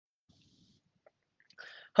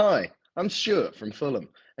Hi, I'm Stuart from Fulham,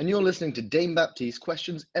 and you're listening to Dame Baptiste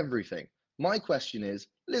Questions Everything. My question is,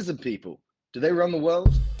 lizard people, do they run the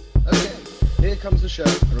world? Okay, here comes the show,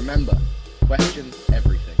 and remember, question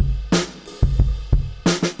everything.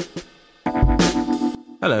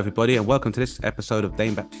 Hello, everybody, and welcome to this episode of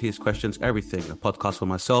Dame Baptiste Questions Everything, a podcast for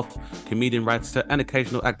myself, comedian, writer, and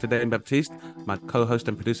occasional actor Dame Baptiste, my co-host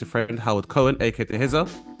and producer friend Howard Cohen, aka Hizza.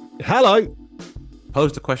 Hello.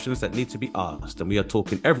 Pose the questions that need to be asked, and we are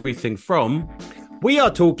talking everything from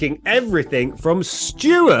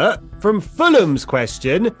Stuart from Fulham's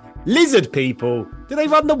question: lizard people, do they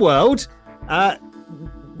run the world?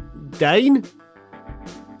 Dane?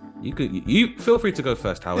 You feel free to go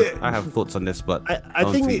first, Howard. I have thoughts on this, but I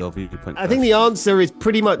think the answer is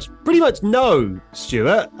pretty much no,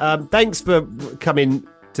 Stuart. Thanks for coming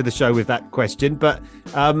to the show with that question, but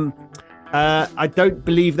I don't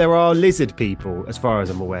believe there are lizard people, as far as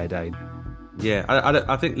I'm aware, Dane. Yeah,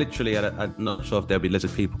 I think literally, I'm not sure if there'll be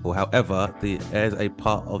lizard people. However, there's a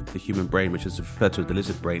part of the human brain which is referred to as the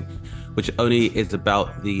lizard brain, which only is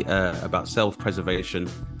about about self-preservation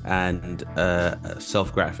and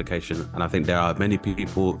self-gratification. And I think there are many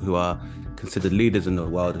people who are considered leaders in the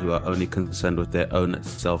world who are only concerned with their own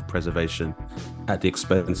self-preservation at the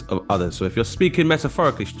expense of others. So if you're speaking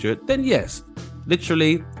metaphorically, Stuart, then yes,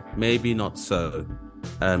 literally, maybe not so.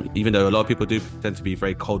 Even though a lot of people do tend to be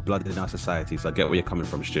very cold-blooded in our society, so I get where you're coming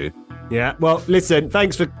from, Stu. Yeah, well, listen,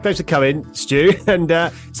 thanks for coming, Stu. And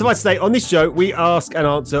suffice to say, on this show, we ask and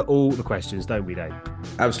answer all the questions, don't we, Dave?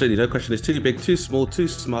 Absolutely. No question is too big, too small, too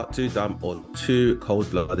smart, too dumb, or too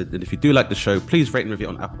cold-blooded. And if you do like the show, please rate and review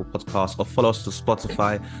on Apple Podcasts or follow us to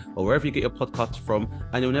Spotify or wherever you get your podcasts from,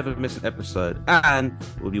 and you'll never miss an episode. And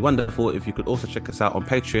it would be wonderful if you could also check us out on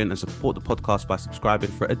Patreon and support the podcast by subscribing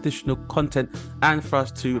for additional content and for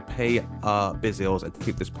us to pay our bills and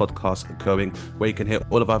keep this podcast going, where you can hear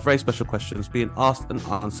all of our very special questions being asked and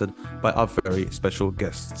answered by our very special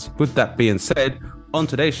guests. With that being said, on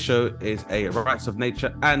today's show is a rights of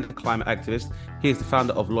nature and climate activist. He is the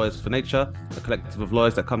founder of Lawyers for Nature, a collective of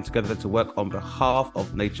lawyers that come together to work on behalf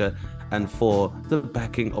of nature and for the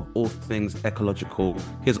backing of all things ecological.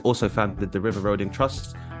 He has also founded the River Roading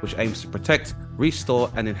Trust, which aims to protect, restore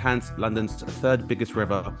and enhance London's third biggest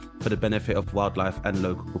river for the benefit of wildlife and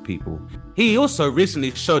local people. He also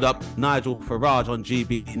recently showed up Nigel Farage on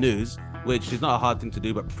GB News, which is not a hard thing to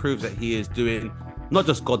do, but proves that he is doing not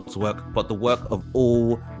just God's work, but the work of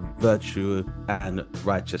all virtue and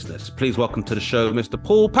righteousness. Please welcome to the show, Mr.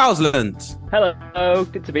 Paul Powlesland. Hello,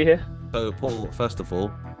 good to be here. So, Paul, first of all,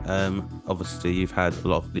 obviously you've had a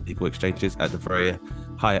lot of legal exchanges at the very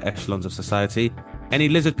higher echelons of society. Any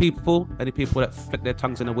lizard people? Any people that flick their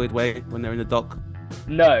tongues in a weird way when they're in the dock?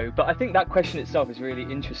 No, but I think that question itself is really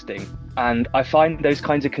interesting. And I find those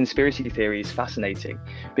kinds of conspiracy theories fascinating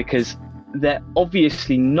because they're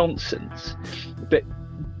obviously nonsense. But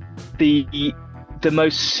the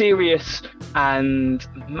most serious and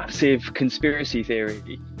massive conspiracy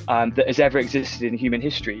theory that has ever existed in human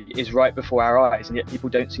history is right before our eyes, and yet people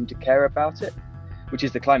don't seem to care about it, which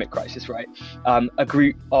is the climate crisis, right? A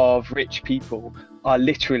group of rich people are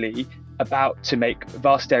literally about to make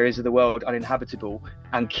vast areas of the world uninhabitable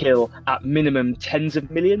and kill at minimum tens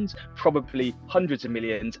of millions, probably hundreds of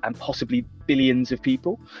millions, and possibly billions of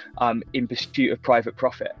people in pursuit of private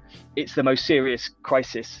profit. It's the most serious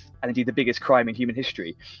crisis and indeed the biggest crime in human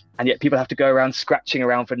history. And yet people have to go around scratching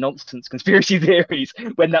around for nonsense conspiracy theories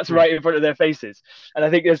when that's right in front of their faces. And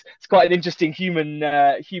I think it's quite an interesting human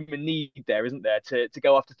need there, isn't there, to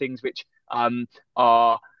go after things which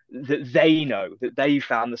are that they know, that they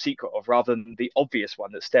found the secret of, rather than the obvious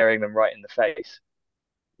one that's staring them right in the face.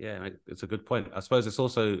 Yeah, it's a good point. I suppose it's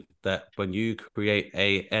also that when you create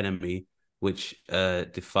a enemy which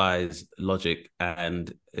defies logic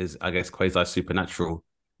and is, I guess, quasi-supernatural,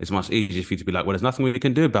 it's much easier for you to be like, well, there's nothing we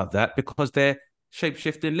can do about that because they're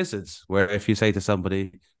shape-shifting lizards. Where if you say to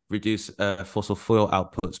somebody, reduce fossil fuel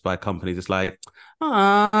outputs by companies, it's like, but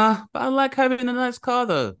I like having a nice car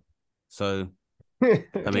though. So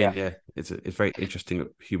I mean, yeah, it's very interesting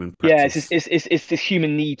human practice. Yeah, it's this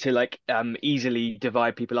human need to easily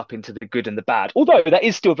divide people up into the good and the bad. Although that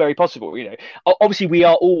is still very possible, you know. Obviously, we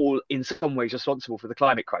are all in some ways responsible for the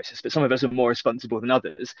climate crisis, but some of us are more responsible than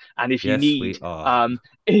others. And if you need,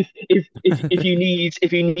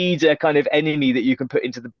 if you need a kind of enemy that you can put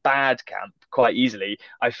into the bad camp quite easily,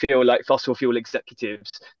 I feel like fossil fuel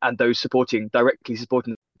executives and those directly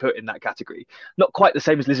supporting put in that category. Not quite the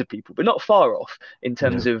same as lizard people, but not far off in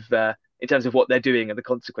terms of in terms of what they're doing and the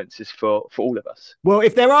consequences for all of us. Well,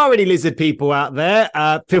 if there are any lizard people out there,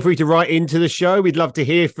 feel free to write into the show. We'd love to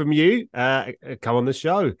hear from you. Come on the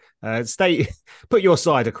show. Put your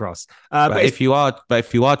side across. But if you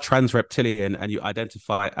are trans reptilian and you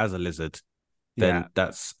identify as a lizard, then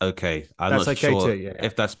that's okay. I'm not sure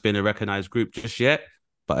if that's been a recognized group just yet.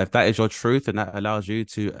 But if that is your truth and that allows you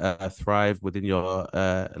to thrive within your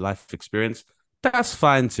life experience, that's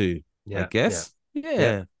fine too, I guess.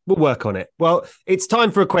 Yeah. We'll work on it. Well, it's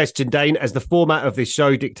time for a question, Dane, as the format of this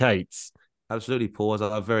show dictates. Absolutely, Paul. As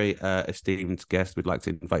our very esteemed guest, we'd like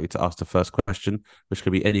to invite you to ask the first question, which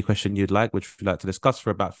could be any question you'd like, which we'd like to discuss for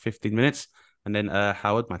about 15 minutes. And then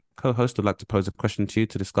Howard, my co-host, would like to pose a question to you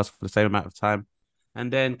to discuss for the same amount of time.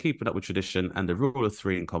 And then, keeping up with tradition and the rule of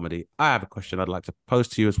three in comedy, I have a question I'd like to pose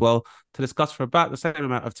to you as well to discuss for about the same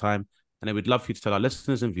amount of time. And then we'd love for you to tell our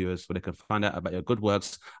listeners and viewers where they can find out about your good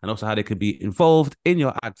works and also how they can be involved in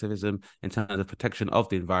your activism in terms of protection of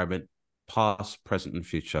the environment, past, present, and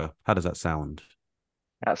future. How does that sound?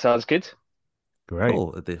 That sounds good. Great.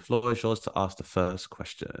 Cool. The floor is yours to ask the first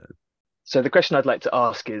question. So the question I'd like to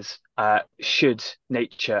ask is, should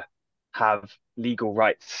nature have legal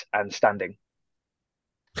rights and standing?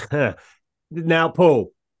 Now,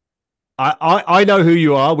 Paul, I know who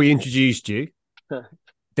you are. We introduced you.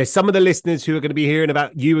 There's some of the listeners who are going to be hearing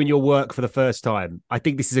about you and your work for the first time. I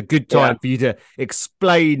think this is a good time for you to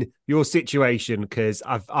explain your situation, because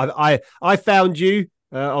I found you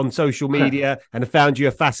on social media and I found you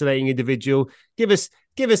a fascinating individual. Give us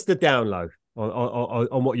the down low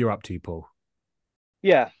on what you're up to, Paul.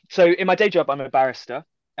 Yeah. So in my day job, I'm a barrister.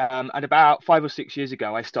 And about 5 or 6 years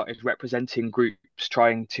ago, I started representing groups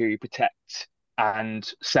trying to protect and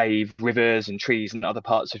save rivers and trees and other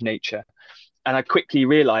parts of nature. And I quickly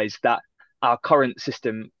realized that our current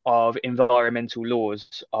system of environmental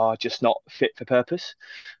laws are just not fit for purpose.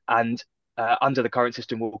 And under the current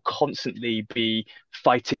system, we'll constantly be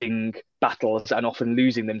fighting battles and often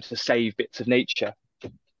losing them to save bits of nature.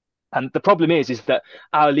 And the problem is that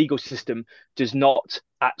our legal system does not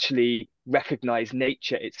actually recognize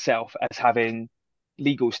nature itself as having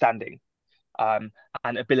legal standing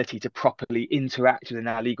and ability to properly interact within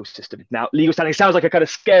our legal system. Now, legal standing sounds like a kind of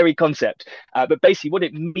scary concept, but basically what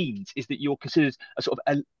it means is that you're considered a sort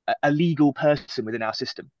of a legal person within our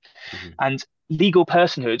system. Mm-hmm. And legal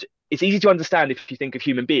personhood, it's easy to understand if you think of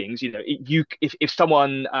human beings. You know, if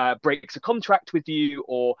someone breaks a contract with you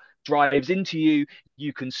or drives into you,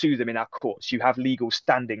 you can sue them in our courts. You have legal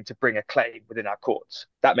standing to bring a claim within our courts.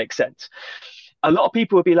 That makes sense. A lot of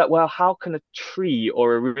people would be like, well, how can a tree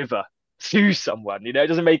or a river sue someone? You know, it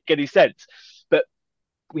doesn't make any sense. But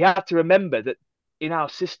we have to remember that in our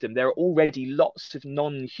system, there are already lots of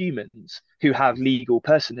non-humans who have legal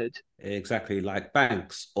personhood. Exactly, like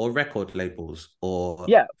banks or record labels or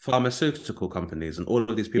pharmaceutical companies, and all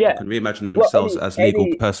of these people can reimagine themselves as legal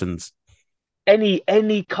persons.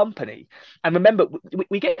 Any company. And remember,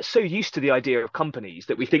 we get so used to the idea of companies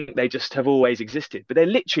that we think they just have always existed, but they're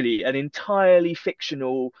literally an entirely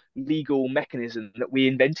fictional legal mechanism that we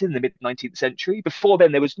invented in the mid-19th century. Before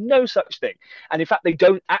then, there was no such thing. And in fact, they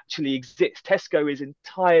don't actually exist. Tesco is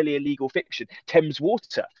entirely a legal fiction. Thames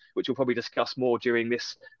Water, which we'll probably discuss more during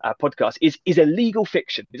this podcast, is a legal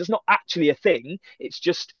fiction. It's not actually a thing. It's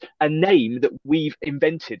just a name that we've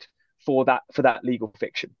invented for that legal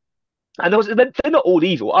fiction. And they're not all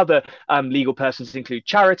evil. Other legal persons include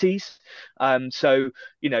charities. So,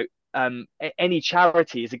 you know, any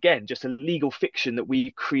charity is, again, just a legal fiction that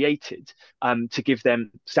we created to give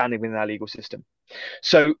them standing within our legal system.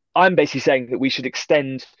 So I'm basically saying that we should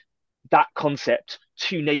extend that concept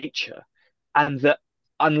to nature, and that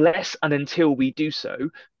unless and until we do so,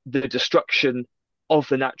 the destruction of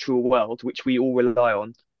the natural world, which we all rely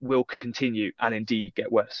on, will continue and indeed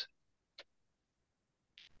get worse.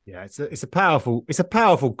 Yeah, it's a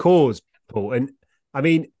powerful cause, Paul. And I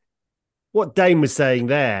mean, what Dane was saying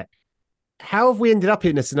there, how have we ended up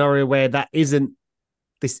in a scenario where that isn't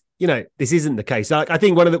this? You know, this isn't the case. I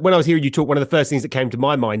think when I was hearing you talk, one of the first things that came to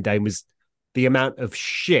my mind, Dane, was the amount of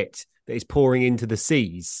shit that is pouring into the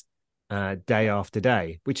seas day after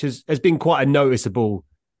day, which has been quite a noticeable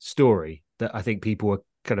story that I think people are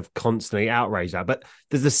kind of constantly outraged at. But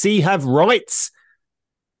does the sea have rights?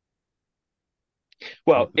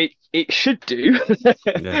 Well, it should do.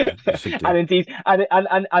 It should do.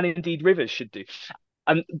 and indeed rivers should do.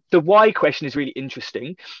 The why question is really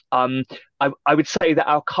interesting. I would say that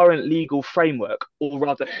our current legal framework, or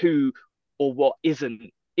rather who or what is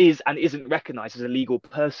and isn't recognized as a legal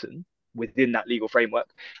person within that legal framework,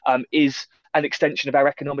 is an extension of our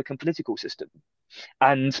economic and political system.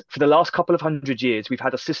 And for the last couple of 100 years, we've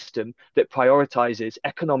had a system that prioritizes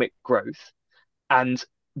economic growth and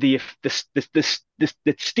the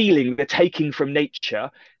stealing, the taking from nature,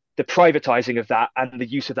 the privatizing of that, and the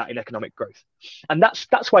use of that in economic growth. And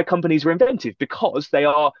that's why companies were invented, because they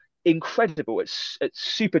are incredible at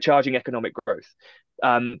supercharging economic growth.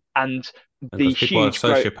 And the Because people are huge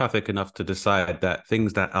growth. sociopathic enough to decide that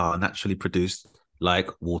things that are naturally produced, like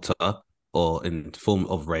water or in form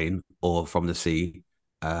of rain or from the sea,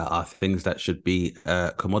 are things that should be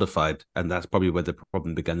commodified. And that's probably where the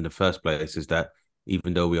problem began in the first place, is that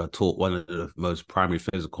even though we are taught one of the most primary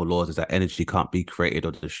physical laws is that energy can't be created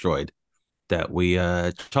or destroyed, that we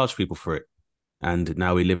charge people for it. And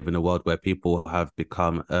now we live in a world where people have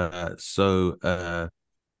become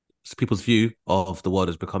people's view of the world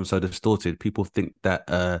has become so distorted. People think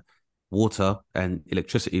that water and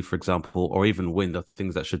electricity, for example, or even wind, are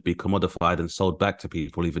things that should be commodified and sold back to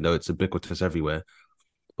people, even though it's ubiquitous everywhere.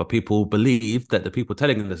 But people believe that the people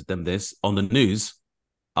telling them this on the news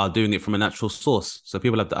are doing it from a natural source. So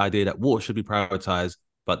people have the idea that water should be prioritized,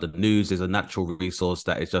 but the news is a natural resource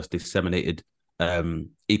that is just disseminated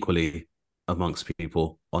equally amongst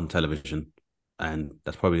people on television. And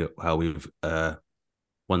that's probably how we've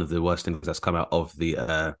one of the worst things that's come out of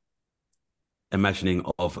the imagining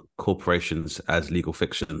of corporations as legal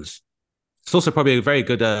fictions. It's also probably a very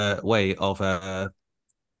good way of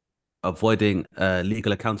avoiding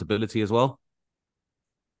legal accountability as well,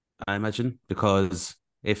 I imagine, because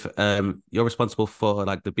if you're responsible for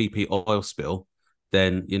like the BP oil spill,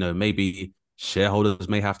 then, you know, maybe shareholders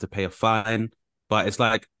may have to pay a fine. But it's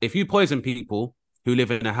like, if you poison people who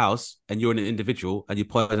live in a house and you're an individual and you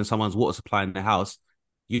poison someone's water supply in their house,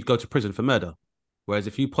 you'd go to prison for murder. Whereas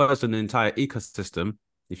if you poison the entire ecosystem,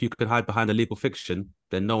 if you could hide behind a legal fiction,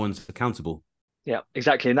 then no one's accountable. Yeah,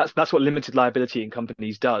 exactly. And that's what limited liability in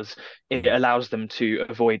companies does. It allows them to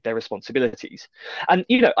avoid their responsibilities. And,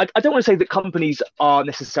 you know, I don't want to say that companies are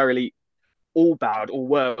necessarily all bad or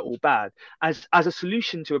were all bad. As a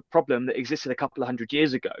solution to a problem that existed a couple of 100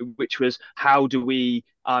 years ago, which was how do we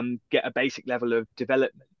get a basic level of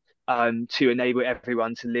development to enable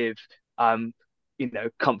everyone to live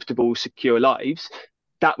comfortable, secure lives,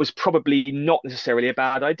 that was probably not necessarily a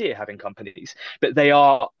bad idea, having companies. But they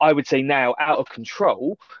are, I would say, now out of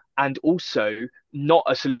control, and also not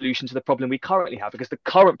a solution to the problem we currently have, because the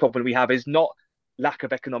current problem we have is not lack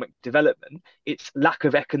of economic development, it's lack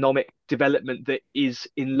of economic development that is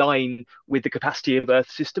in line with the capacity of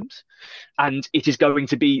Earth systems. And it is going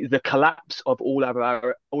to be the collapse of all of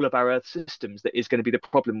our Earth systems that is going to be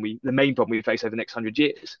the main problem we face over the next 100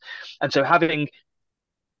 years. And so having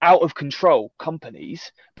out of control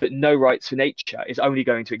companies but no rights for nature is only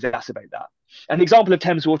going to exacerbate that. An example of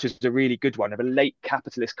Thames Water is a really good one, of a late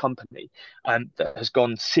capitalist company that has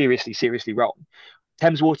gone seriously wrong.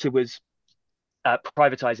 Thames Water was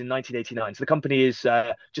privatized in 1989, so the company is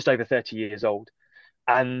just over 30 years old.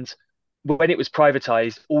 And when it was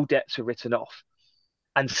privatized, all debts were written off.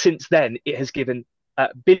 And since then, it has given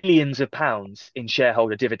billions of pounds in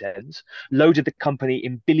shareholder dividends, loaded the company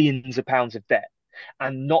in billions of pounds of debt,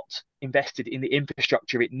 and not invested in the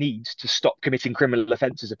infrastructure it needs to stop committing criminal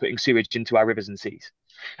offences of putting sewage into our rivers and seas.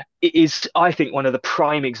 It is, I think, one of the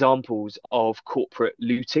prime examples of corporate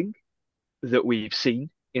looting that we've seen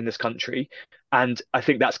in this country. And I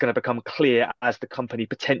think that's going to become clear as the company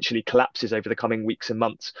potentially collapses over the coming weeks and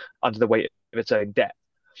months under the weight of its own debt.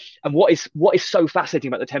 And what is so fascinating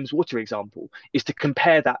about the Thames Water example is to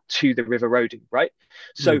compare that to the river Roding, right?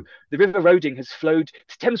 So the river Roding has flowed.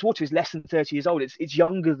 Thames Water is less than 30 years old. It's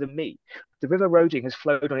younger than me. The river Roding has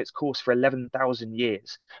flowed on its course for 11,000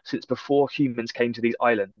 years, since before humans came to these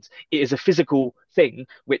islands. It is a physical thing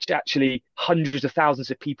which actually hundreds of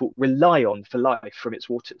thousands of people rely on for life from its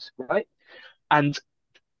waters, right? And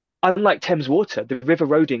unlike Thames Water, the river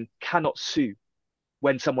Roding cannot sue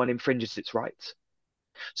when someone infringes its rights.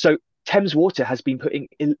 So Thames Water has been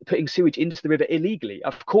putting sewage into the river illegally.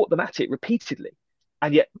 I've caught them at it repeatedly,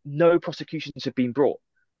 and yet no prosecutions have been brought,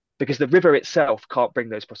 because the river itself can't bring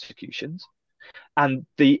those prosecutions. And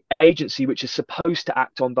the agency which is supposed to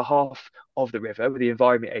act on behalf of the river, the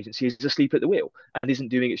Environment Agency, is asleep at the wheel and isn't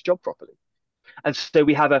doing its job properly. And so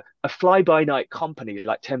we have a fly-by-night company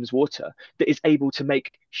like Thames Water that is able to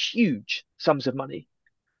make huge sums of money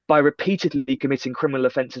by repeatedly committing criminal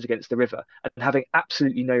offences against the river and having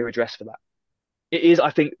absolutely no redress for that. It is, I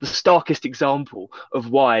think, the starkest example of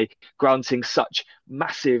why granting such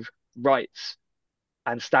massive rights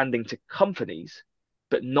and standing to companies,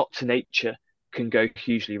 but not to nature, can go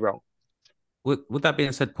hugely wrong. With that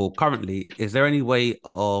being said, Paul, currently, is there any way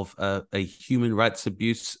of a human rights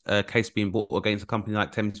abuse case being brought against a company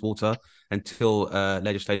like Thames Water until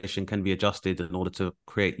legislation can be adjusted in order to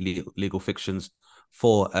create legal fictions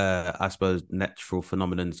for, I suppose, natural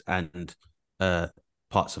phenomenons and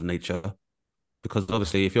parts of nature? Because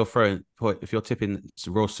obviously, if you're tipping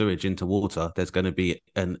raw sewage into water, there's going to be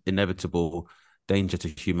an inevitable danger to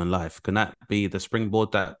human life. Can that be the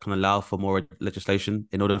springboard that can allow for more legislation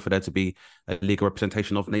in order for there to be a legal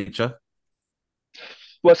representation of nature?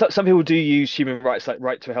 Well, some people do use human rights, like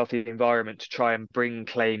right to a healthy environment, to try and bring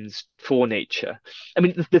claims for nature. I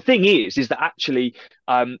mean, the thing is that actually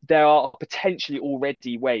there are potentially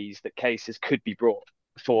already ways that cases could be brought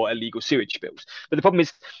for illegal sewage spills. But the problem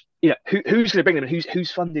is, who's going to bring them, and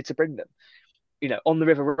who's funded to bring them? On the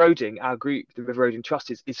River Roding, our group, the River Roding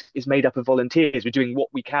Trust, is made up of volunteers. We're doing what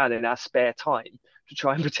we can in our spare time to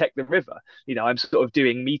try and protect the river. I'm sort of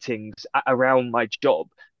doing meetings around my job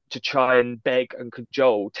to try and beg and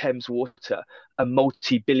cajole Thames Water, a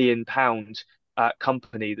multi-billion-pound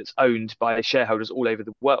company that's owned by shareholders all over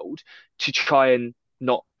the world, to try and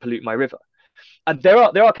not pollute my river. And there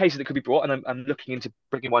are cases that could be brought, and I'm looking into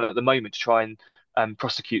bringing one at the moment to try and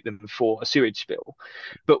prosecute them for a sewage spill.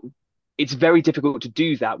 But it's very difficult to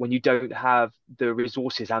do that when you don't have the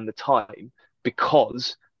resources and the time,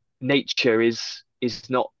 because nature is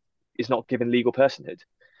not given legal personhood,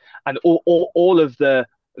 and all of the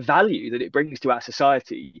value that it brings to our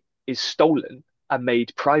society is stolen and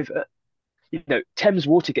made private. Thames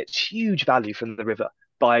Water gets huge value from the river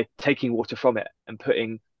by taking water from it and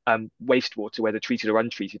putting wastewater, whether treated or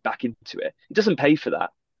untreated, back into it. It doesn't pay for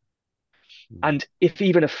that. And if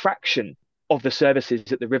even a fraction of the services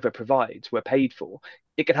that the river provides were paid for,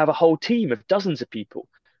 it could have a whole team of dozens of people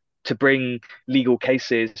to bring legal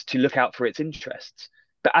cases to look out for its interests.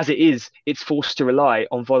 But as it is, it's forced to rely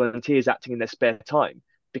on volunteers acting in their spare time,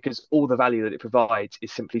 because all the value that it provides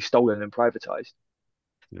is simply stolen and privatized.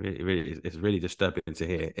 It's really disturbing to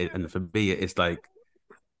hear. And for me, it's like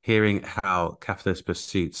hearing how capitalist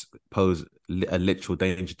pursuits pose a literal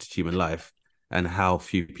danger to human life, and how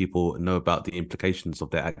few people know about the implications of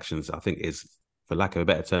their actions, I think is, for lack of a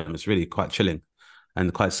better term, it's really quite chilling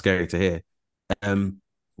and quite scary to hear.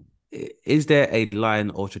 Is there a line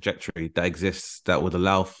or trajectory that exists that would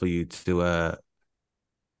allow for you to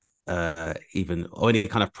even, or any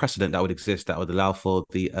kind of precedent that would exist that would allow for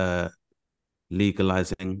the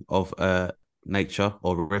legalizing of nature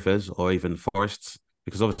or rivers or even forests?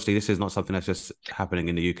 Because obviously this is not something that's just happening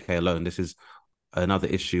in the UK alone. This is another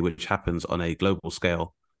issue which happens on a global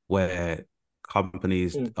scale, where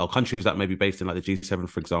companies or countries that may be based in like the G7,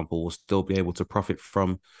 for example, will still be able to profit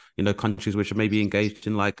from, countries which are maybe engaged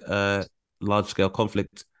in like large scale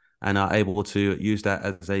conflict, and are able to use that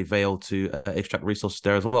as a veil to extract resources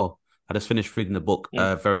there as well. I just finished reading the book,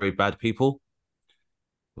 Very Bad People,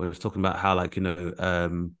 where it was talking about how, like,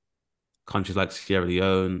 countries like Sierra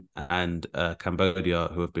Leone and Cambodia,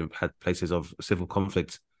 who have had places of civil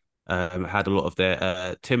conflict, had a lot of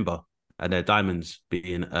their timber and their diamonds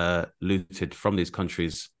being looted from these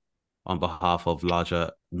countries on behalf of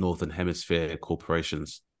larger Northern Hemisphere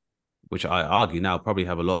corporations, which I argue now probably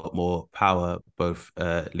have a lot more power, both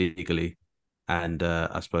legally and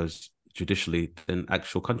I suppose judicially, than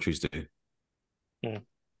actual countries do.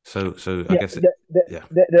 So I guess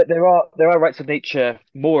there are rights of nature,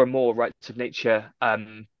 more and more rights of nature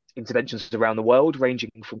interventions around the world,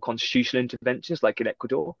 ranging from constitutional interventions like in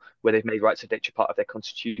Ecuador, where they've made rights of nature part of their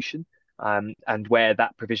constitution, and where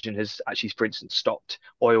that provision has actually, for instance, stopped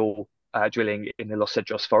oil drilling in the Los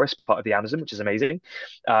Cedros forest, part of the Amazon, which is amazing.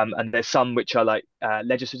 And there's some which are like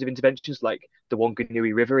legislative interventions, like the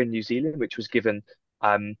Wanganui River in New Zealand, which was given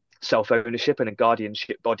self-ownership and a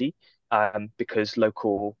guardianship body because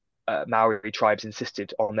local Maori tribes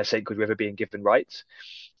insisted on their sacred river being given rights.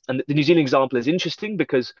 And the New Zealand example is interesting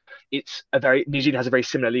because New Zealand has a very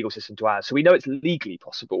similar legal system to ours. So we know it's legally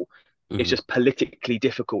possible. It's just politically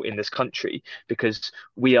difficult in this country because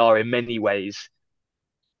we are in many ways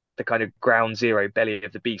the kind of ground zero, belly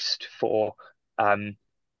of the beast for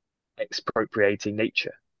expropriating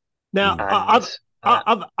nature. Now,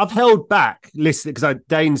 I've held back listening because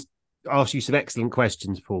Dane's asked you some excellent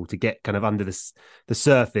questions, Paul, to get kind of under the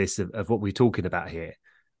surface of what we're talking about here.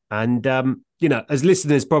 And, as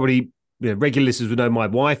listeners, probably regular listeners will know, my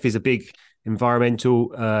wife is a big environmental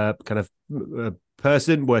kind of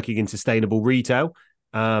person working in sustainable retail.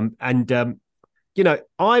 I'm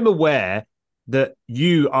aware that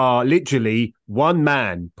you are literally one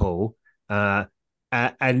man, Paul,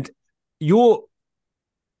 and you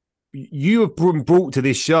have been brought to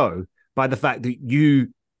this show by the fact that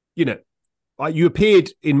you you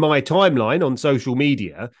appeared in my timeline on social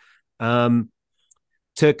media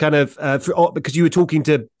to kind of because you were talking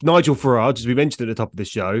to Nigel Farage, as we mentioned at the top of the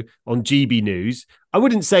show, on GB News. I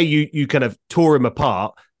wouldn't say you kind of tore him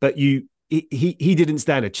apart, but he didn't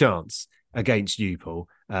stand a chance against you, Paul,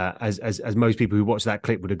 as most people who watch that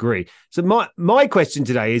clip would agree. So my question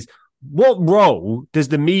today is, what role does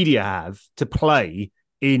the media have to play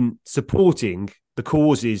in supporting the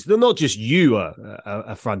causes that not just you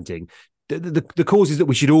are fronting, the causes that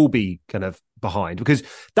we should all be kind of behind? Because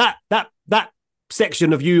that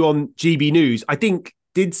section of you on GB News, I think,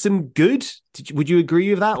 did some good. Would you agree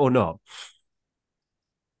with that or not?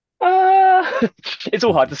 It's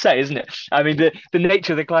all hard to say, isn't it? I mean, the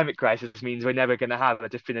nature of the climate crisis means we're never going to have a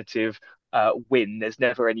definitive win. There's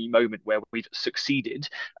never any moment where we've succeeded,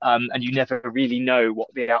 and you never really know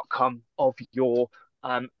what the outcome of your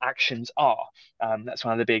actions are. That's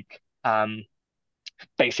one of the big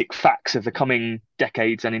basic facts of the coming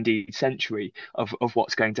decades and indeed century of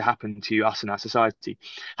what's going to happen to us and our society.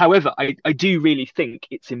 However, I do really think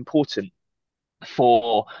it's important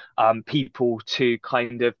for people to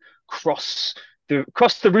kind of cross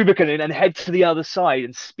the Rubicon and head to the other side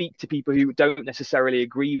and speak to people who don't necessarily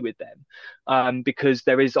agree with them, because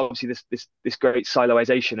there is obviously this great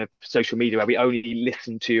siloization of social media where we only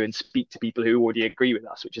listen to and speak to people who already agree with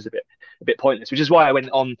us, which is a bit pointless. Which is why I went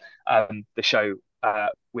on the show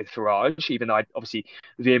with Farage, even though I obviously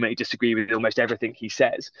vehemently disagree with almost everything he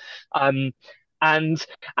says. And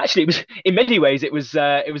actually, it was, in many ways, it was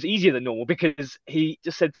easier than normal, because he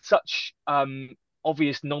just said such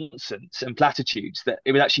obvious nonsense and platitudes that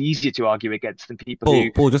it was actually easier to argue against than people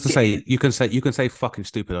who. Paul, just to say, you can say fucking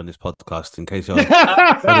stupid on this podcast in case you're. So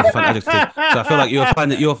I feel like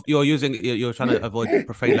you're trying to avoid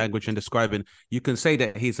profane language and describing. You can say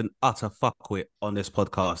that he's an utter fuckwit on this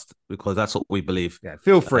podcast, because that's what we believe. Yeah,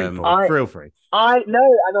 feel free, Paul. Feel free. I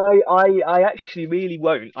know, and I actually really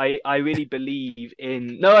won't. I really believe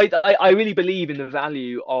in I really believe in the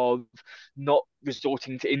value of not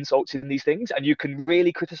resorting to insults in these things, and you can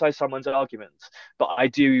really criticize someone's arguments, but I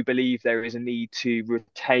do believe there is a need to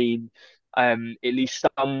retain at least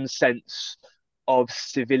some sense of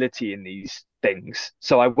civility in these things.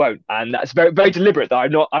 So I won't, and that's very, very deliberate.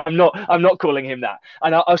 That I'm not calling him that,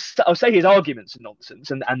 and I'll say his arguments are nonsense,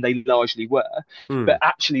 and they largely were. But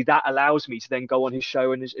actually, that allows me to then go on his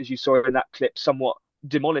show and, as you saw in that clip, somewhat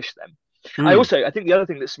demolish them. I think the other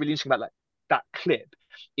thing that's really interesting about that clip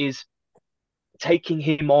is taking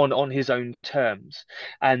him on his own terms,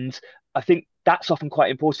 and I think that's often quite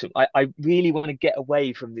important. I really want to get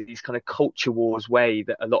away from these kind of culture wars way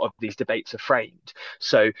that a lot of these debates are framed.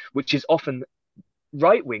 So, which is often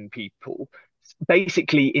right-wing people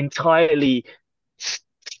basically entirely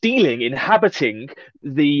inhabiting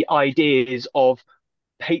the ideas of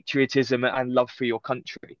patriotism and love for your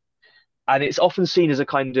country. And it's often seen as a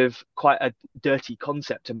kind of quite a dirty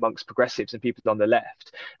concept amongst progressives and people on the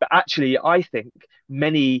left. But actually, I think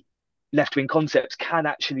many left-wing concepts can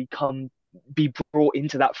actually be brought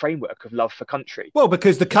into that framework of love for country. Well,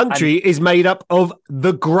 because the country is made up of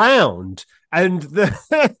the ground and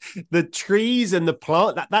the trees and the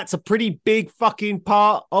plant. That's a pretty big fucking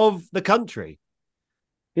part of the country.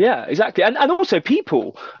 Yeah, exactly. And also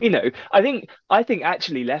people, I think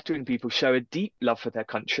actually left-wing people show a deep love for their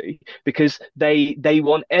country, because they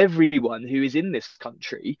want everyone who is in this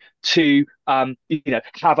country to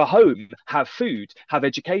have a home, have food, have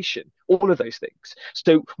education, all of those things.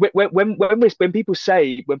 So when people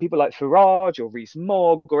like Farage or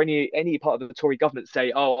Rees-Mogg or any part of the Tory government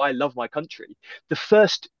say, "Oh, I love my country," the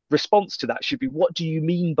first response to that should be, what do you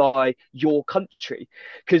mean by your country?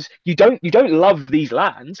 Because you don't love these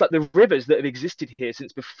lands, like the rivers that have existed here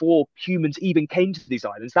since before humans even came to these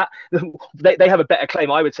islands. That they have a better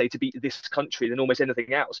claim, I would say, to be this country than almost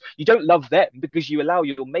anything else. You don't love them because you allow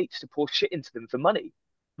your mates to pour shit into them for money.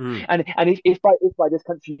 And if by this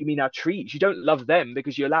country you mean our trees, you don't love them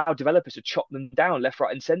because you allow developers to chop them down left,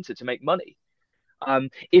 right, and centre to make money.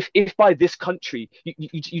 If by this country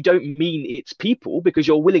you don't mean its people, because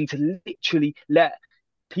you're willing to literally let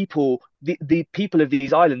the people of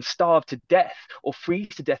these islands starve to death or freeze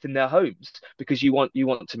to death in their homes because you want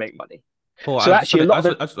to make money. Paul, so I just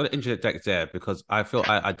want to interject there, because I feel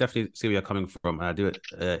I definitely see where you're coming from, and I do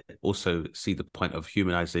also see the point of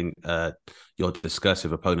humanizing your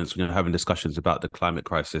discursive opponents when you're having discussions about the climate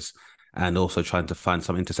crisis, and also trying to find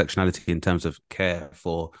some intersectionality in terms of care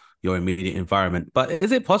for your immediate environment. But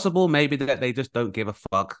is it possible maybe that they just don't give a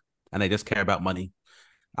fuck and they just care about money?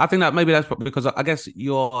 I think that maybe that's because I guess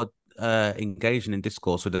your engaging in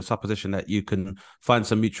discourse with the supposition that you can find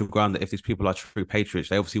some mutual ground, that if these people are true patriots,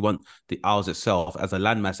 they obviously want the Isles itself as a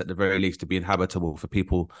landmass at the very least to be inhabitable for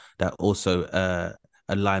people that also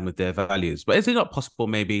align with their values. But is it not possible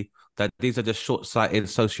maybe that these are just short-sighted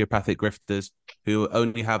sociopathic grifters who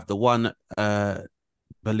only have the one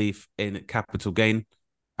belief in capital gain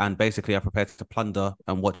and basically are prepared to plunder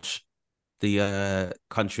and watch the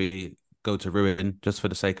country go to ruin just for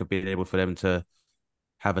the sake of being able for them to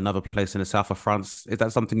have another place in the south of France? Is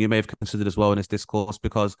that something you may have considered as well in this discourse?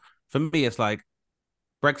 Because for me, it's like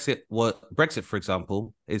Brexit, for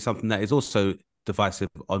example, is something that is also divisive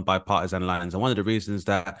on bipartisan lines. And one of the reasons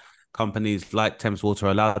that companies like Thames Water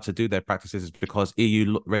are allowed to do their practices is because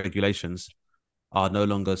EU regulations are no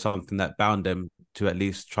longer something that bound them to at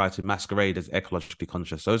least try to masquerade as ecologically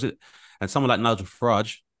conscious. So is it, and someone like Nigel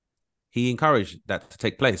Farage, he encouraged that to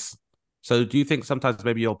take place. So do you think sometimes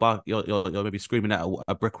maybe you're maybe screaming at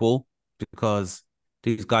a brick wall because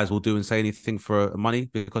these guys will do and say anything for money?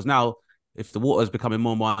 Because now, if the water is becoming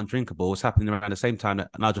more and more undrinkable, it's happening around the same time that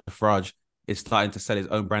Nigel Farage is starting to sell his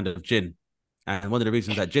own brand of gin. And one of the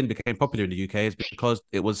reasons that gin became popular in the UK is because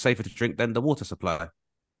it was safer to drink than the water supply.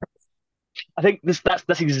 I think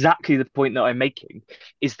that's exactly the point that I'm making,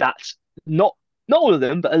 is that not all of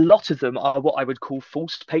them, but a lot of them are what I would call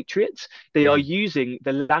false patriots. They are using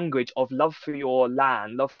the language of love for your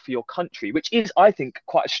land, love for your country, which is, I think,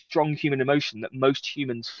 quite a strong human emotion that most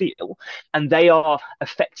humans feel. And they are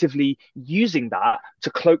effectively using that to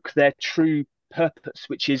cloak their true purpose,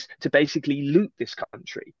 which is to basically loot this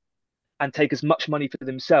country and take as much money for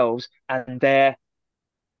themselves and their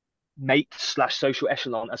mate/social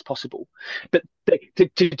echelon as possible. But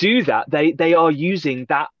to do that, they are using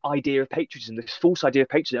that idea of patriotism, this false idea of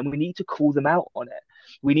patriotism, and we need to call them out on it.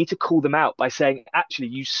 We need to call them out by saying, actually,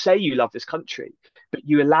 you say you love this country, but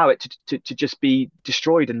you allow it to just be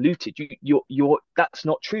destroyed and looted. You're that's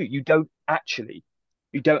not true. You don't actually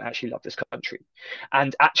love this country.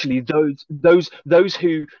 And actually those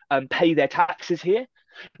who pay their taxes here,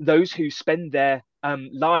 those who spend their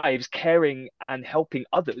lives caring and helping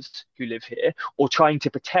others who live here or trying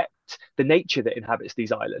to protect the nature that inhabits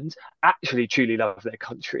these islands, actually truly love their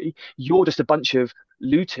country. You're just a bunch of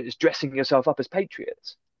looters dressing yourself up as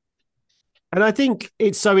patriots. And I think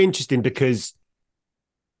it's so interesting because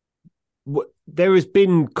there has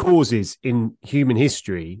been causes in human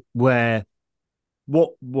history where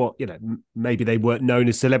what maybe they weren't known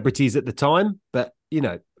as celebrities at the time, but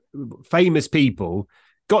famous people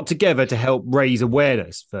got together to help raise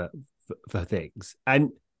awareness for things.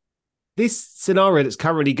 And this scenario that's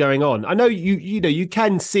currently going on, I know you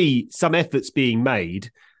can see some efforts being made.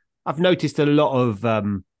 I've noticed a lot of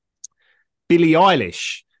Billie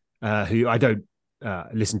Eilish, who I don't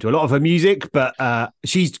listen to a lot of her music, but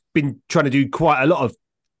she's been trying to do quite a lot of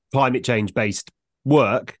climate change based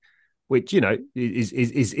work, which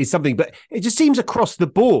is something. But it just seems across the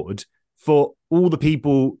board for all the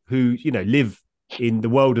people who live in the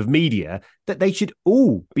world of media that they should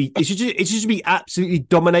all be. It should be absolutely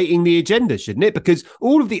dominating the agenda, shouldn't it? Because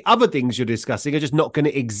all of the other things you're discussing are just not going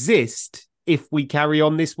to exist if we carry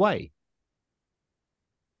on this way.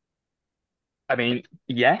 I mean,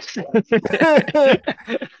 yes.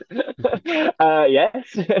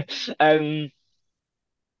 Yes.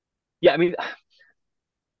 Yeah, I mean,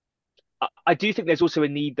 I do think there's also a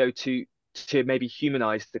need, though, to maybe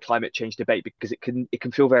humanize the climate change debate, because it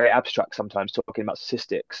can feel very abstract sometimes, talking about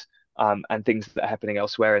statistics and things that are happening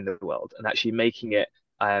elsewhere in the world, and actually making it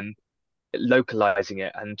localizing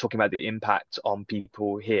it and talking about the impact on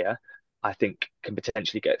people here, I think can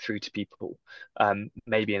potentially get through to people,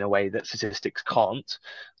 maybe in a way that statistics can't.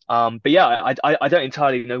 But yeah, I don't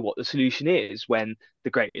entirely know what the solution is when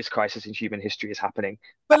the greatest crisis in human history is happening.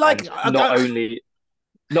 But not only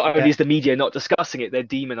is the media not discussing it, they're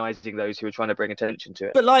demonizing those who are trying to bring attention to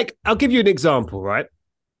it. But I'll give you an example, right?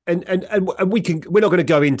 And we're not going to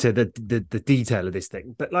go into the detail of this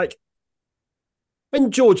thing, but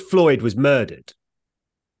when George Floyd was murdered,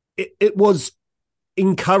 it was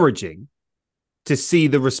encouraging to see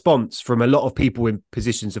the response from a lot of people in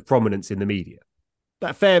positions of prominence in the media.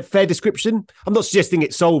 That fair description? I'm not suggesting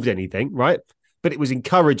it solved anything, right? But it was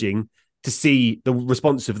encouraging to see the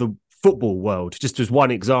response of the football world, just as one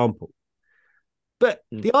example. But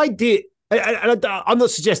the idea, and I'm not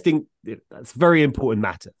suggesting that's a very important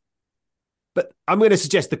matter, but I'm going to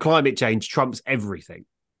suggest the climate change trumps everything,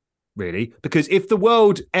 really, because if the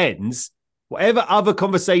world ends, whatever other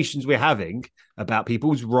conversations we're having about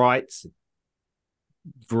people's rights,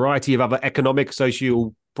 variety of other economic,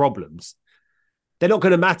 social problems, they're not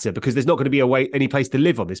going to matter, because there's not going to be any place to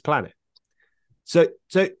live on this planet. So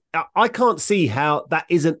I can't see how that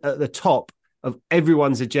isn't at the top of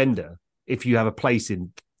everyone's agenda if you have a place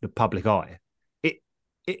in the public eye.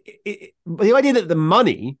 The idea that the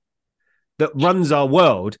money that runs our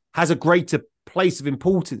world has a greater place of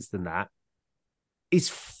importance than that is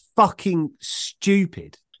fucking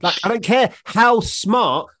stupid. Like, I don't care how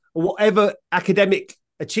smart or whatever academic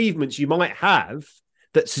achievements you might have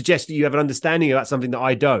that suggest that you have an understanding about something that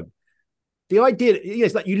I don't. The idea,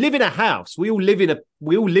 it's like you live in a house. We all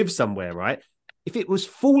live somewhere, right? If it was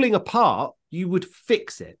falling apart, you would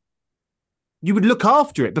fix it. You would look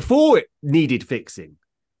after it before it needed fixing.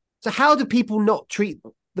 So how do people not treat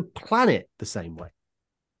the planet the same way?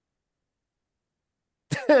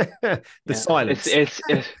 Silence. It's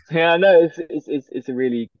a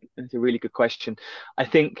really good question. I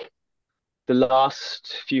think the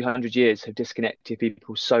last few hundred years have disconnected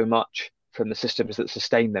people so much from the systems that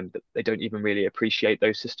sustain them that they don't even really appreciate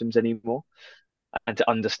those systems anymore, and to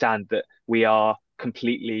understand that we're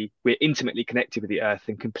intimately connected with the earth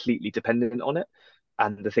and completely dependent on it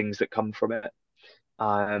and the things that come from it.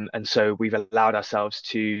 And so we've allowed ourselves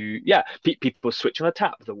to, people switch on a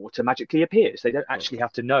tap, the water magically appears. They don't actually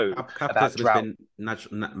have to know about drought. Has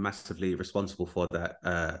been massively responsible for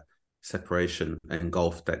that separation and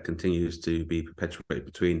gulf that continues to be perpetuated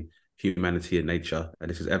between humanity and nature. And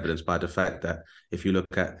this is evidenced by the fact that if you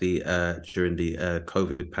look at during the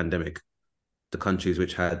COVID pandemic, the countries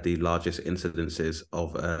which had the largest incidences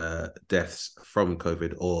of deaths from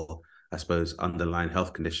COVID, or I suppose underlying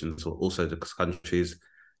health conditions, were also the countries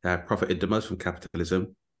that profited the most from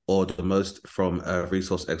capitalism or the most from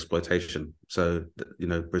resource exploitation. So,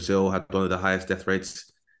 Brazil had one of the highest death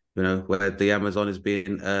rates, where the Amazon was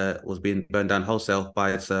being burned down wholesale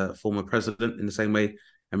by its former president. In the same way,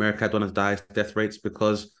 America had one of the highest death rates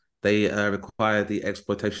because they require the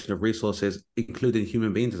exploitation of resources, including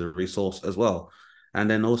human beings as a resource as well. And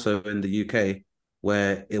then also in the UK,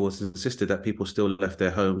 where it was insisted that people still left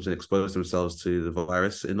their homes and exposed themselves to the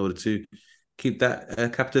virus in order to keep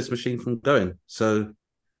that capitalist machine from going. So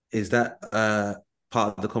is that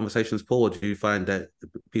part of the conversations, Paul, or do you find that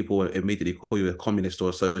people immediately call you a communist or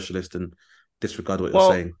a socialist and disregard what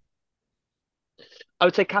you're saying? I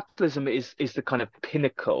would say capitalism is the kind of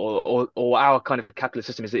pinnacle, or our kind of capitalist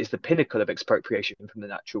system is the pinnacle of expropriation from the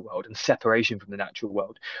natural world and separation from the natural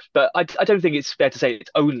world. But I don't think it's fair to say it's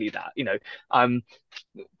only that.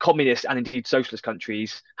 Communist and indeed socialist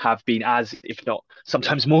countries have been as, if not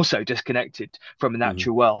sometimes more so, disconnected from the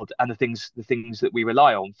natural world and the things that we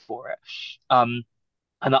rely on for it.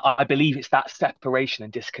 And I believe it's that separation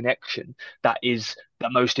and disconnection that is the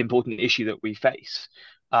most important issue that we face.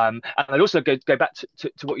 And I'd also go back to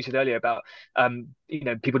what you said earlier about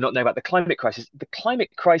people not know about the climate crisis. The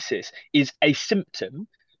climate crisis is a symptom,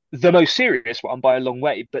 the most serious one by a long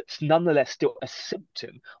way, but nonetheless still a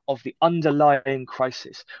symptom of the underlying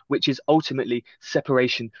crisis, which is ultimately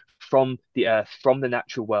separation from the earth, from the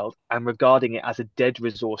natural world, and regarding it as a dead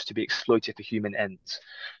resource to be exploited for human ends.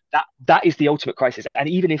 That is the ultimate crisis. And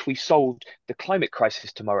even if we solved the climate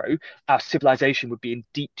crisis tomorrow, our civilization would be in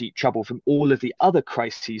deep, deep trouble from all of the other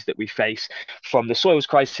crises that we face, from the soils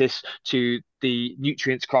crisis to the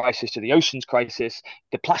nutrients crisis to the oceans crisis,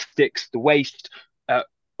 the plastics, the waste,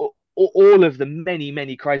 all of the many,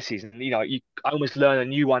 many crises. And, I almost learn a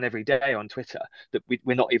new one every day on Twitter that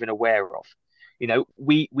we're not even aware of.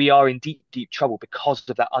 We are in deep, deep trouble because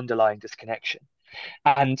of that underlying disconnection.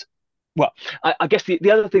 And well, I guess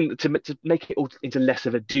the other thing to make it all into less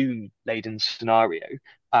of a doom-laden scenario,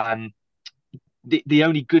 the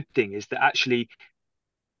only good thing is that actually,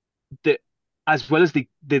 that as well as the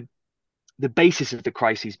basis of the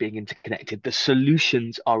crises being interconnected, the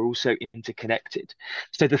solutions are also interconnected.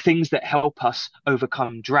 So the things that help us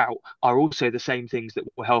overcome drought are also the same things that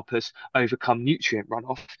will help us overcome nutrient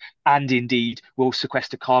runoff, and indeed will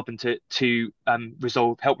sequester carbon to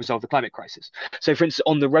help resolve the climate crisis. So, for instance,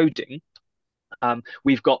 on the roading,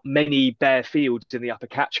 we've got many bare fields in the upper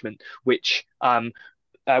catchment, which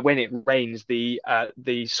when it rains, the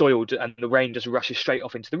soil and the rain just rushes straight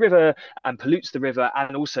off into the river and pollutes the river,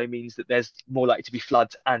 and also means that there's more likely to be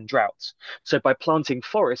floods and droughts. So by planting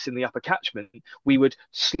forests in the upper catchment, we would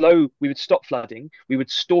stop flooding, we would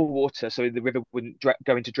store water so the river wouldn't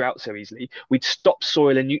go into drought so easily, we'd stop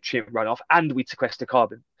soil and nutrient runoff, and we'd sequester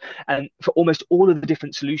carbon. And for almost all of the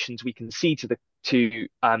different solutions we can see to the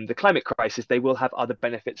climate crisis, they will have other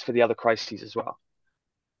benefits for the other crises as well.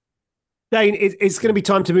 Dane, it's going to be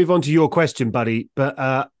time to move on to your question, buddy. But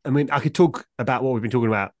I could talk about what we've been talking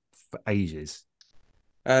about for ages.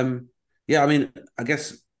 I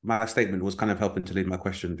guess my statement was kind of helping to lead my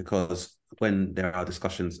question, because when there are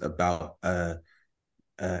discussions about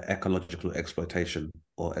ecological exploitation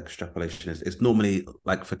or extrapolation is. It's normally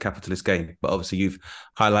like for capitalist gain, but obviously you've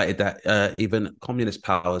highlighted that even communist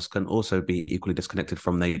powers can also be equally disconnected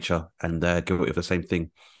from nature and guilty of the same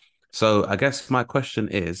thing. So I guess my question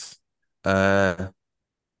is there,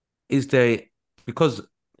 because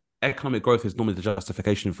economic growth is normally the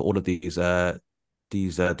justification for all of these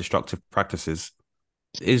destructive practices,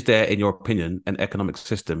 is there, in your opinion, an economic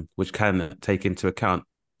system which can take into account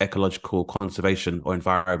ecological conservation or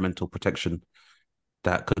environmental protection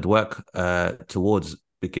that could work towards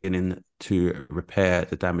beginning to repair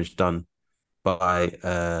the damage done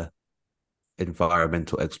by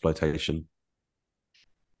environmental exploitation?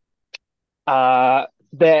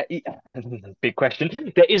 There, big question.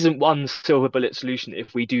 There isn't one silver bullet solution.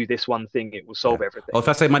 If we do this one thing, it will solve everything. Or if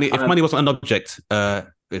I say money, if money wasn't an object,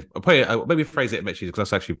 maybe phrase it because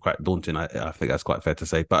that's actually quite daunting. I think that's quite fair to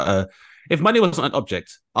say. But if money wasn't an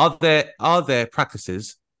object, are there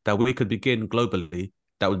practices that we could begin globally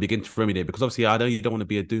that would begin to remedy? Because obviously, I know you don't want to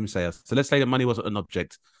be a doomsayer. So let's say that money wasn't an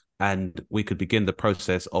object, and we could begin the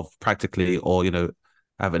process of practically, or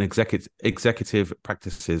have an executive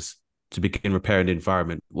practices to begin repairing the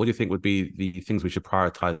environment. What do you think would be the things we should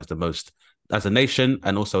prioritize the most as a nation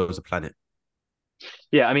and also as a planet?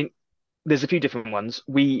 Yeah, I mean, there's a few different ones.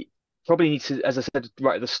 We probably need to, as I said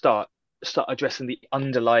right at the start addressing the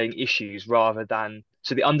underlying issues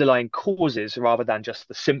the underlying causes rather than just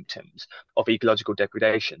the symptoms of ecological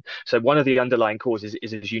degradation. So one of the underlying causes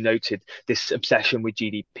is, as you noted, this obsession with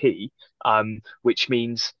GDP, which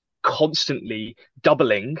means constantly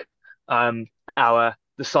doubling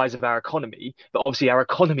the size of our economy, but obviously our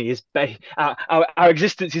economy is our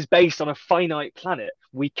existence is based on a finite planet.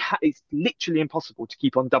 It's literally impossible to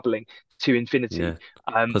keep on doubling to infinity. Yeah,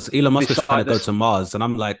 because Elon Musk is trying to go to Mars, and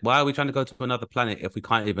I'm like, why are we trying to go to another planet if we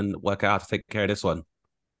can't even work out how to take care of this one?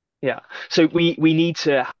 Yeah, so we need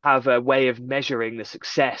to have a way of measuring the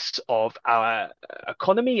success of our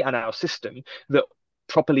economy and our system that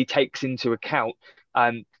properly takes into account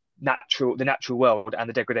the natural world and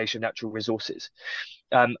the degradation of natural resources.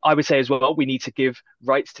 I would say as well, we need to give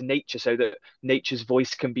rights to nature so that nature's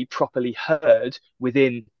voice can be properly heard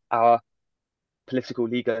within our political,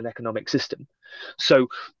 legal, and economic system. So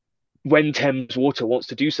when Thames Water wants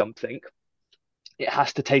to do something, it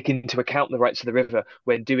has to take into account the rights of the river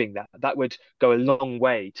when doing that. That would go a long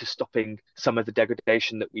way to stopping some of the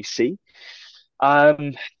degradation that we see.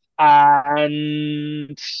 And I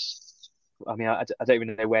mean, I don't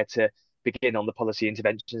even know where to begin on the policy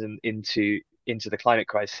interventions into the climate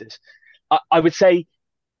crisis. I would say,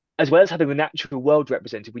 as well as having the natural world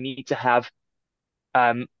represented, we need to have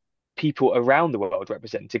people around the world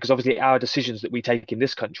represented, because obviously our decisions that we take in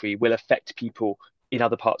this country will affect people in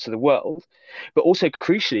other parts of the world. But also,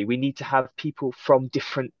 crucially, we need to have people from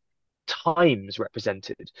different times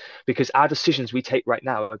represented, because our decisions we take right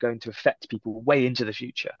now are going to affect people way into the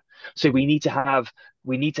future. So we need to have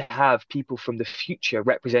people from the future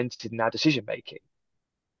represented in our decision making.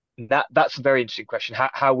 That's a very interesting question.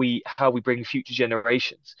 How we bring future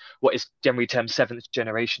generations, what is generally termed seventh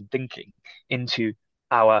generation thinking, into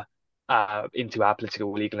our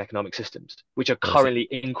political, legal, and economic systems, which are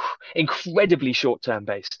currently incredibly short-term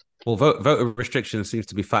based. Well, voter restriction seems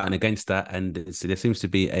to be fighting against that, and there seems to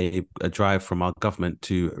be a drive from our government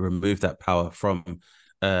to remove that power from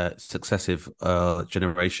successive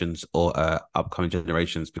generations or upcoming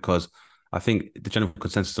generations, because I think the general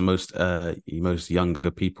consensus of most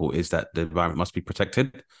younger people is that the environment must be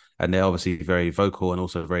protected, and they're obviously very vocal and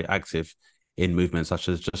also very active in movements such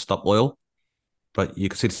as Just Stop Oil. But you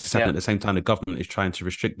can see this happening at the same time. The government is trying to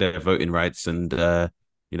restrict their voting rights and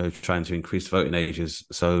trying to increase voting ages.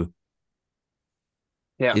 So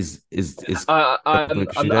yeah,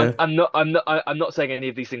 I'm not saying any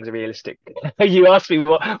of these things are realistic. You asked me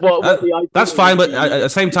what the that's fine, but at the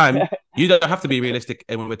same time, you don't have to be realistic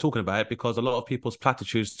when we're talking about it, because a lot of people's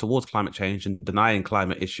platitudes towards climate change and denying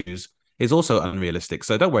climate issues is also unrealistic.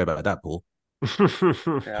 So don't worry about that, Paul.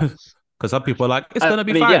 Because some people are like, it's going to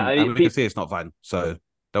be fine. And we can see it's not fine. So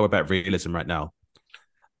don't worry about realism right now.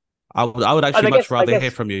 I would actually much rather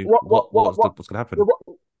hear from you what's going to happen.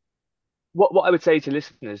 What I would say to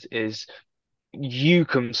listeners is, you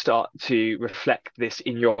can start to reflect this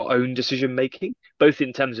in your own decision making, both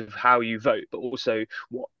in terms of how you vote, but also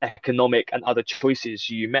what economic and other choices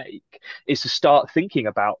you make, is to start thinking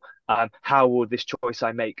about how will this choice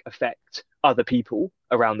I make affect other people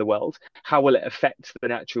around the world? How will it affect the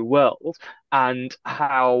natural world? And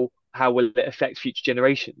how will it affect future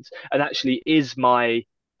generations? And actually, is my,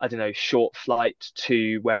 I don't know, short flight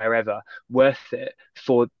to wherever worth it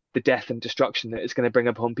for the death and destruction that it's going to bring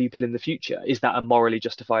upon people in the future? Is that a morally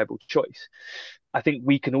justifiable choice? I think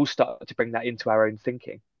we can all start to bring that into our own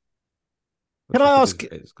thinking. Can I ask?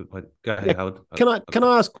 It's a good point. Go ahead, Howard. Can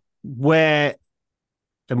I ask where?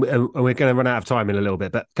 And we're going to run out of time in a little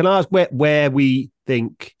bit, but can I ask where we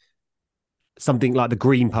think something like the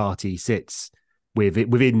Green Party sits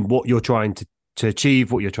within what you're trying to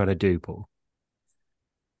achieve, what you're trying to do, Paul?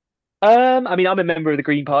 I mean, I'm a member of the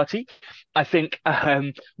Green Party. I think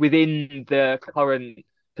within the current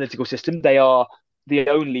political system, they are the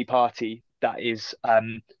only party that is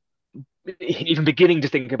even beginning to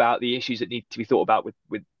think about the issues that need to be thought about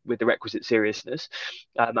with the requisite seriousness.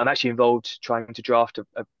 I'm actually involved trying to draft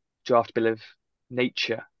a draft bill of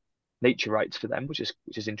nature rights for them, which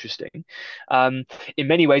is interesting. In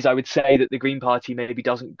many ways, I would say that the Green Party maybe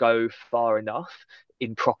doesn't go far enough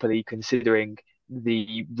in properly considering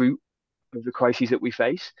the root of the crises that we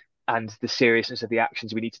face and the seriousness of the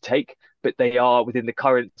actions we need to take. But they are, within the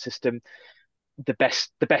current system, the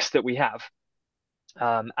best that we have.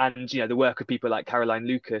 And the work of people like Caroline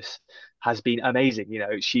Lucas has been amazing.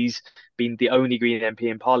 She's been the only Green MP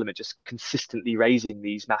in Parliament just consistently raising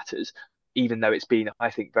these matters, even though it's been,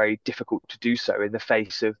 I think, very difficult to do so in the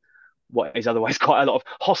face of what is otherwise quite a lot of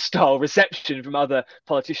hostile reception from other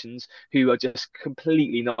politicians who are just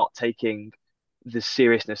completely not taking the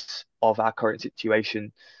seriousness of our current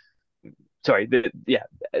situation. Sorry,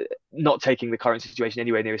 not taking the current situation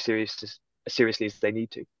anywhere near as seriously as they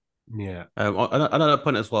need to. Yeah. Another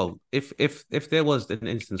point as well. If there was an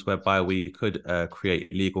instance whereby we could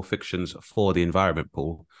create legal fictions for the environment,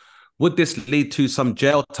 Paul, would this lead to some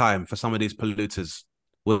jail time for some of these polluters?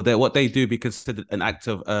 Will what they do be considered an act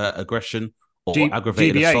of aggression or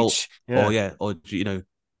aggravated assault? Yeah.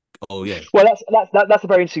 Well, that's a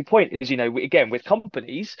very interesting point. Is again, with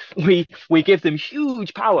companies, we give them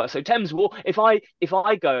huge power. So Thames Water, if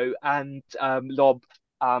I go and lob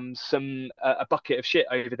a bucket of shit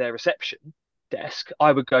over their reception desk,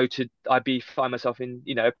 I'd find myself in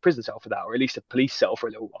a prison cell for that, or at least a police cell for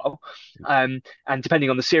a little while, and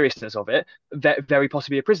depending on the seriousness of it, very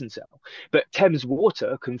possibly a prison cell. But Thames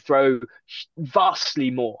Water can throw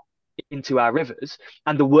vastly more into our rivers,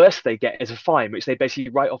 and the worst they get is a fine, which they basically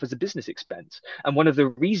write off as a business expense. And one of the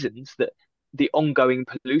reasons that the ongoing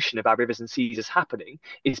pollution of our rivers and seas is happening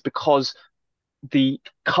is because the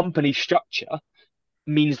company structure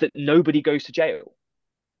means that nobody goes to jail.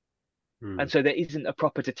 And so there isn't a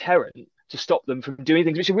proper deterrent to stop them from doing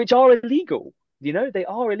things which are illegal. They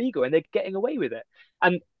are illegal and they're getting away with it.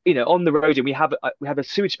 And on the road, and we have a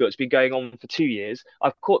sewage spill that's been going on for 2 years.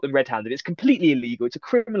 I've caught them red-handed. It's completely illegal. It's a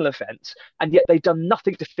criminal offence, and yet they've done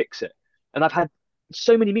nothing to fix it. And I've had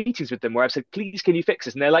so many meetings with them where I've said, "Please, can you fix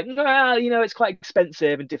this?" And they're like, "Nah, it's quite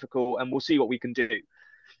expensive and difficult, and we'll see what we can do."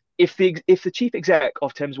 If the chief exec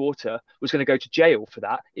of Thames Water was going to go to jail for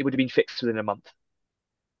that, it would have been fixed within a month.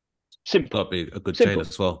 Simple. That'd be a good jail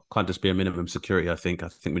as well. Can't just be a minimum security. I think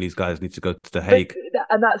when these guys need to go to The Hague.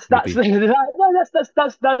 And we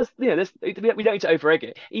don't need to over-egg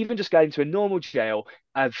it. Even just going to a normal jail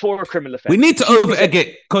for a criminal offence. We need to over-egg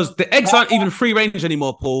it because the eggs aren't even free range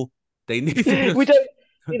anymore, Paul. They need to. We don't.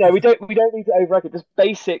 We don't need to over-egg it. Just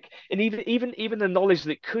basic, and even the knowledge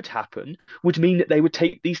that it could happen would mean that they would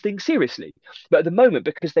take these things seriously. But at the moment,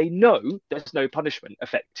 because they know there's no punishment,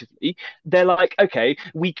 effectively, they're like, okay,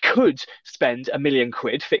 we could spend £1 million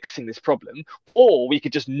fixing this problem, or we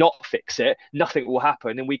could just not fix it. Nothing will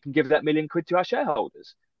happen, and we can give that £1 million to our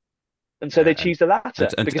shareholders. And so they choose the latter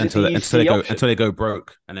until they go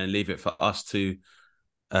broke, and then leave it for us to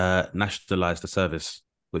nationalise the service,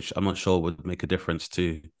 which I'm not sure would make a difference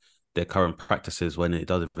to their current practices when it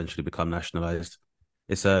does eventually become nationalised.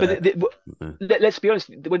 Let's be honest,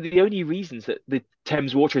 one of the only reasons that the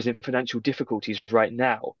Thames Water is in financial difficulties right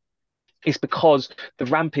now is because the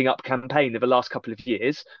ramping up campaign of the last couple of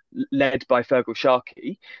years, led by Fergal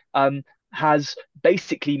Sharkey, has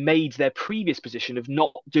basically made their previous position of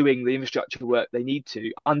not doing the infrastructure work they need to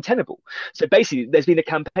untenable. So basically, there's been a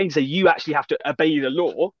campaign to say you actually have to obey the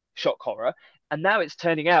law, shock horror. And now it's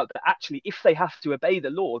turning out that actually, if they have to obey the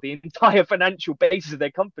law, the entire financial basis of their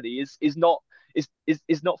company is not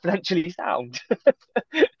financially sound.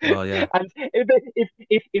 Well, yeah. And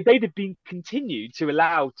if they'd have been continued to be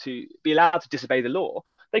allowed to disobey the law,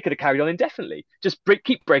 they could have carried on indefinitely. Just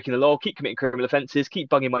keep breaking the law, keep committing criminal offences, keep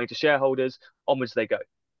bunging money to shareholders. Onwards they go.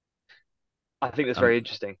 I think that's very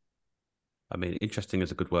interesting. I mean, interesting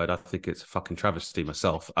is a good word. I think it's a fucking travesty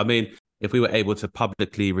myself. I mean, if we were able to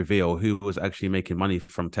publicly reveal who was actually making money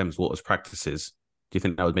from Thames Water's practices, do you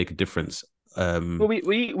think that would make a difference? Well,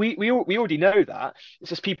 we already know that. It's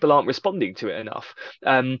just people aren't responding to it enough.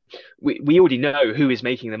 We already know who is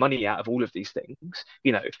making the money out of all of these things.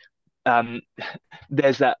 Um,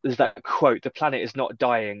 there's that quote: "The planet is not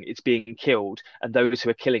dying; it's being killed, and those who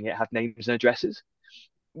are killing it have names and addresses."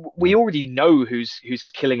 We already know who's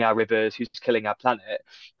killing our rivers, who's killing our planet.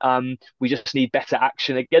 We just need better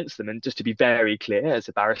action against them. And just to be very clear, as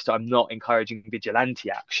a barrister, I'm not encouraging vigilante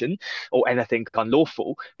action or anything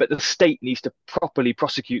unlawful, but the state needs to properly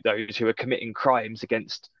prosecute those who are committing crimes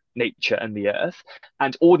against nature and the earth.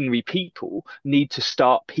 And ordinary people need to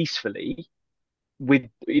start peacefully with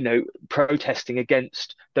protesting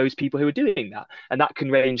against those people who are doing that. And that can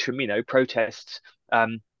range from protests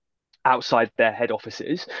outside their head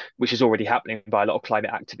offices, which is already happening by a lot of climate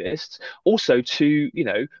activists, also to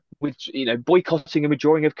with boycotting and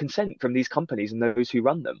withdrawing of consent from these companies and those who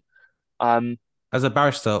run them. As a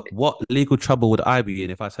barrister, what legal trouble would I be in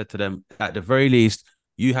if I said to them, at the very least,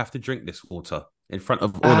 you have to drink this water in front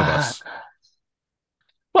of all of us?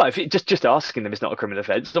 Well, if just asking them is not a criminal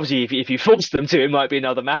offence. Obviously, if you force them to, it might be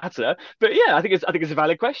another matter. But yeah, I think it's a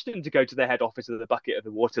valid question to go to their head office with a bucket of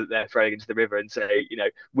the water that they're throwing into the river and say,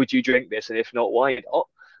 would you drink this? And if not, why not?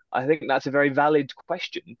 I think that's a very valid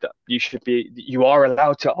question that you are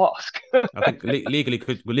allowed to ask. I think legally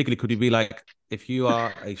could you be like, if you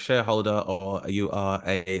are a shareholder or you are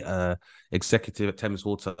a executive at Thames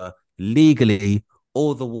Water, legally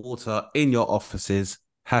all the water in your offices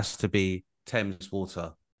has to be Thames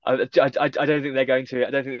Water. I don't think they're going to. I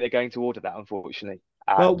don't think they're going to order that, unfortunately.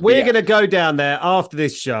 Well, we're going to go down there after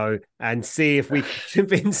this show and see if we can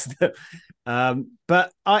convince them.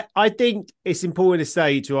 But I think it's important to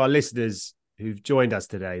say to our listeners who've joined us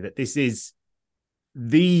today that this is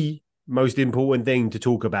the most important thing to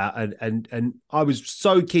talk about. And I was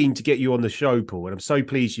so keen to get you on the show, Paul, and I'm so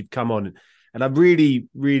pleased you've come on. And I really,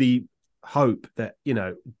 really hope that,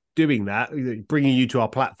 doing that, bringing you to our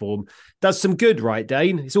platform, does some good, right,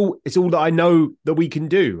 Dane? It's all that I know that we can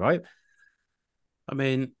do, right? I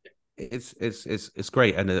mean, it's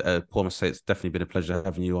great, and Paul must say it's definitely been a pleasure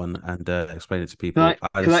having you on and explaining it to people. Can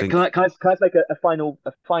I make a final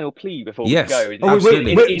plea before we go?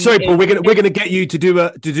 Absolutely. Sorry, Paul. We're gonna get you to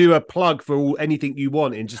do a plug for anything you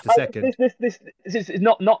want in just a second. This is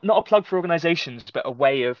not a plug for organisations, but a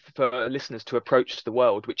way for listeners to approach the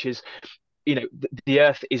world, which is, the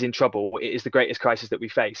earth is in trouble. It is the greatest crisis that we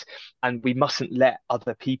face, and we mustn't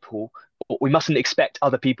we mustn't expect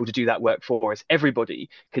other people to do that work for us. Everybody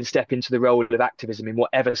can step into the role of activism in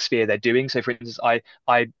whatever sphere they're doing. So, for instance,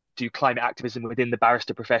 I do climate activism within the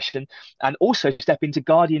barrister profession, and also step into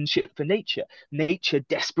guardianship for nature. Nature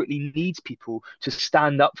desperately needs people to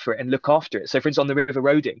stand up for it and look after it. So, for instance, on the river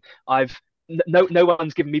roading, no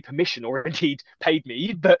one's given me permission or indeed paid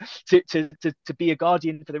me, but to be a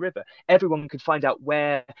guardian for the river. Everyone can find out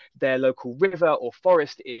where their local river or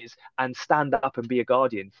forest is and stand up and be a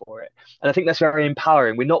guardian for it. And I think that's very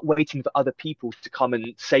empowering. We're not waiting for other people to come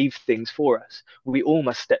and save things for us. We all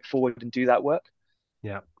must step forward and do that work.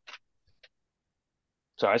 Yeah.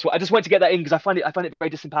 Sorry, I just wanted to get that in because I find it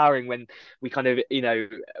very disempowering when we kind of,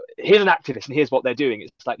 here's an activist and here's what they're doing.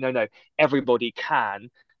 It's like, no, everybody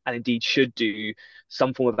can and indeed should do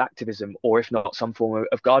some form of activism, or if not, some form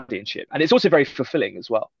of guardianship. And it's also very fulfilling as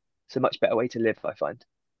well. It's a much better way to live, I find.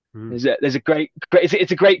 There's a great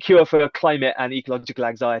it's a great cure for climate and ecological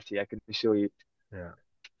anxiety, I can assure you. Yeah.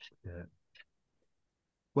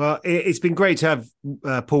 Well, it's been great to have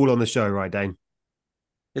Paul on the show, right, Dane?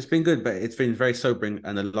 It's been good, but it's been very sobering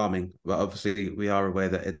and alarming. But obviously, we are aware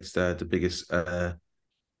that it's the biggest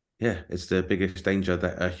it's the biggest danger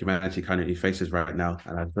that humanity currently faces right now.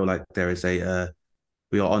 And I feel like there is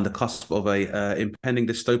we are on the cusp of a impending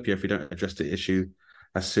dystopia if we don't address the issue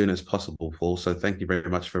as soon as possible, Paul. So thank you very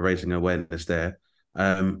much for raising awareness there.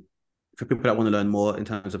 For people that want to learn more in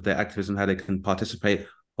terms of their activism, how they can participate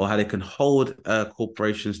or how they can hold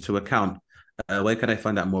corporations to account, where can I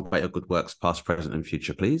find out more about your good works, past, present, and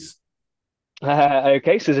future, please?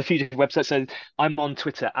 Okay, so there's a few different websites. So I'm on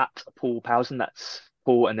Twitter at Paul Powlesland. That's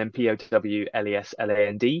Paul and then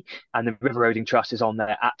Powlesland, and the River Roading Trust is on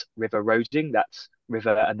there at River Roading. That's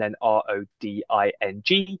River and then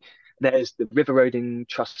RODING. There's the River Roading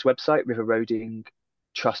Trust's website,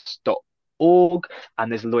 riverroadingtrust.org,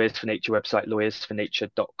 and there's the Lawyers for Nature website,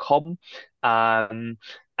 lawyersfornature.com.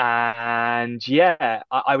 And yeah,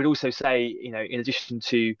 I would also say, in addition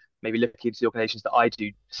to maybe looking into the organisations that I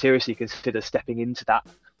do, seriously consider stepping into that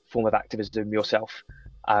form of activism yourself.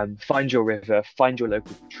 Find your river, find your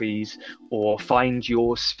local trees, or find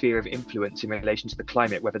your sphere of influence in relation to the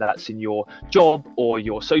climate, whether that's in your job or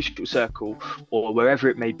your social circle or wherever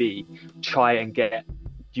it may be. Try and get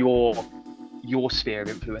your your sphere of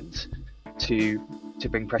influence to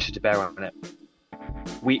bring pressure to bear on it.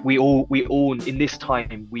 We all in this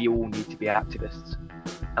time, we all need to be activists,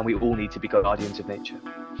 and we all need to be guardians of nature.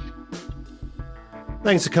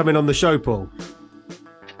 Thanks for coming on the show, Paul.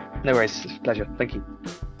 No worries, it's a pleasure. Thank you.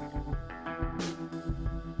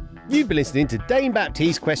 You've been listening to Dane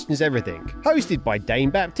Baptiste Questions Everything, hosted by Dane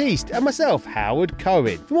Baptiste and myself, Howard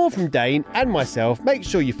Cohen. For more from Dane and myself, make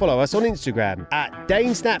sure you follow us on Instagram at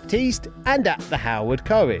DaneSnaptiste and at The Howard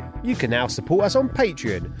Cohen. You can now support us on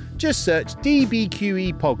Patreon. Just search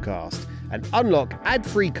DBQE Podcast and unlock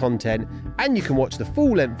ad-free content, and you can watch the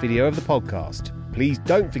full-length video of the podcast. Please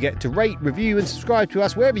don't forget to rate, review and subscribe to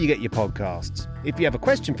us wherever you get your podcasts. If you have a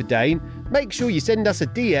question for Dane, make sure you send us a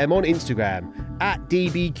DM on Instagram at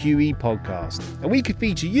DBQE Podcast, and we could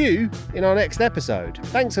feature you in our next episode.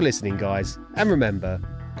 Thanks for listening, guys, and remember,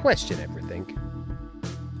 question everything.